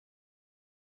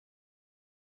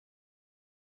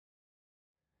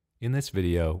In this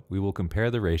video, we will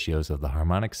compare the ratios of the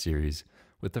harmonic series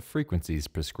with the frequencies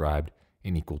prescribed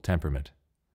in equal temperament.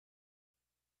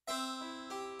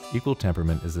 Equal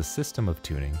temperament is a system of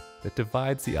tuning that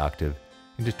divides the octave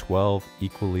into 12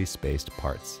 equally spaced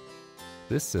parts.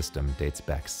 This system dates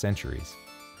back centuries,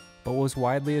 but was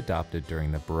widely adopted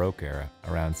during the Baroque era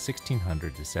around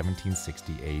 1600 to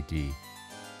 1760 AD.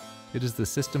 It is the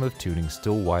system of tuning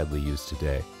still widely used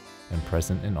today and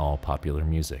present in all popular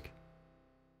music.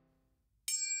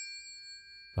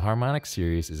 The harmonic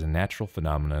series is a natural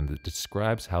phenomenon that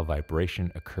describes how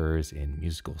vibration occurs in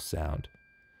musical sound.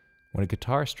 When a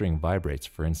guitar string vibrates,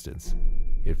 for instance,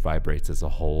 it vibrates as a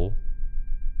whole,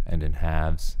 and in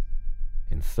halves,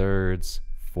 in thirds,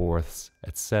 fourths,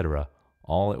 etc.,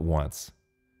 all at once.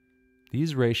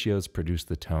 These ratios produce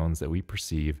the tones that we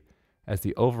perceive as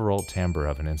the overall timbre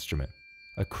of an instrument.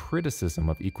 A criticism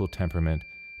of equal temperament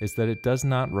is that it does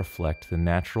not reflect the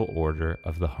natural order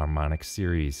of the harmonic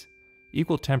series.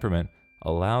 Equal temperament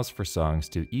allows for songs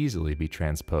to easily be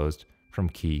transposed from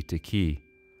key to key,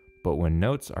 but when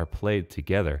notes are played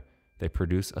together, they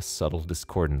produce a subtle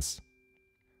discordance.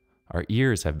 Our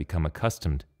ears have become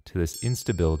accustomed to this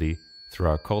instability through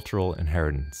our cultural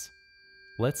inheritance.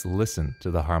 Let's listen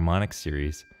to the harmonic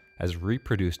series as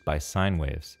reproduced by sine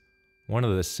waves, one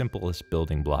of the simplest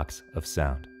building blocks of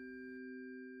sound.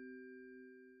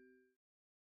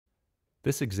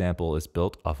 This example is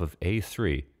built off of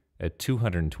A3 at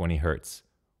 220 Hz,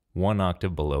 one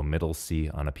octave below middle C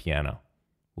on a piano.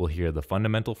 We'll hear the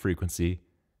fundamental frequency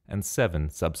and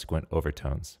 7 subsequent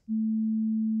overtones.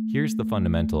 Here's the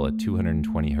fundamental at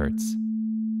 220 Hz.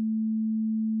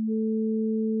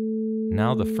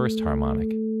 Now the first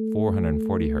harmonic,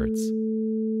 440 Hz.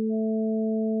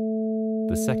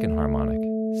 The second harmonic,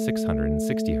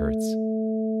 660 Hz.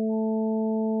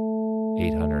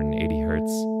 880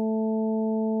 Hz.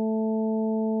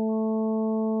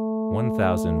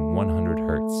 1100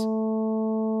 Hz.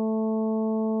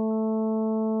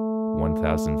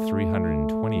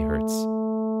 1320 Hz.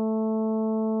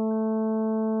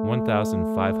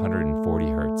 1540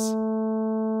 Hz.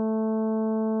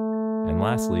 And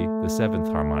lastly, the seventh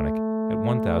harmonic at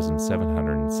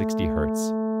 1760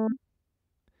 Hz.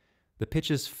 The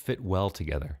pitches fit well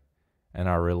together and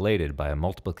are related by a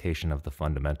multiplication of the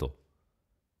fundamental.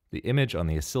 The image on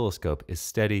the oscilloscope is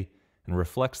steady and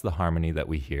reflects the harmony that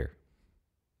we hear.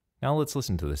 Now let's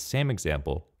listen to the same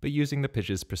example, but using the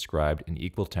pitches prescribed in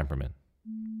equal temperament.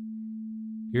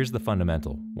 Here's the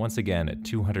fundamental, once again at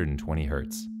 220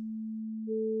 Hz.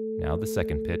 Now the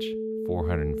second pitch,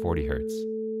 440 Hz.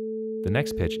 The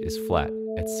next pitch is flat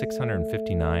at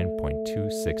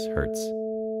 659.26 Hz.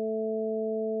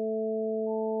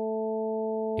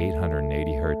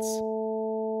 880 Hz.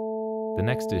 The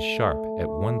next is sharp at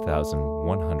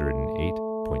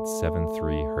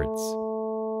 1108.73 Hz.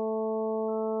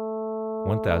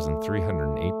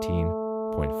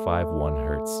 1318.51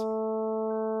 Hz.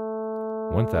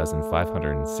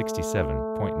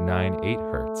 1567.98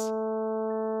 Hz.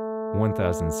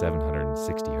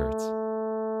 1760 Hz.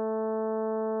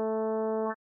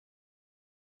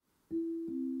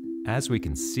 As we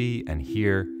can see and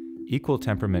hear, equal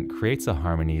temperament creates a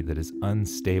harmony that is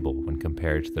unstable when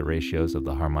compared to the ratios of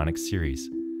the harmonic series.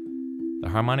 The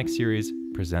harmonic series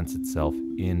presents itself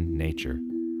in nature,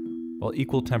 while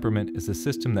equal temperament is a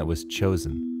system that was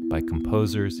chosen by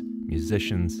composers,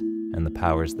 musicians, and the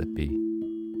powers that be.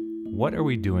 What are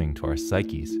we doing to our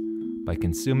psyches by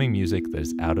consuming music that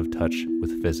is out of touch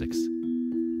with physics?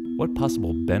 What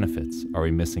possible benefits are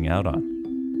we missing out on?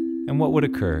 And what would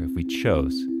occur if we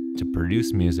chose to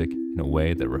produce music in a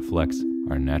way that reflects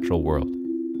our natural world?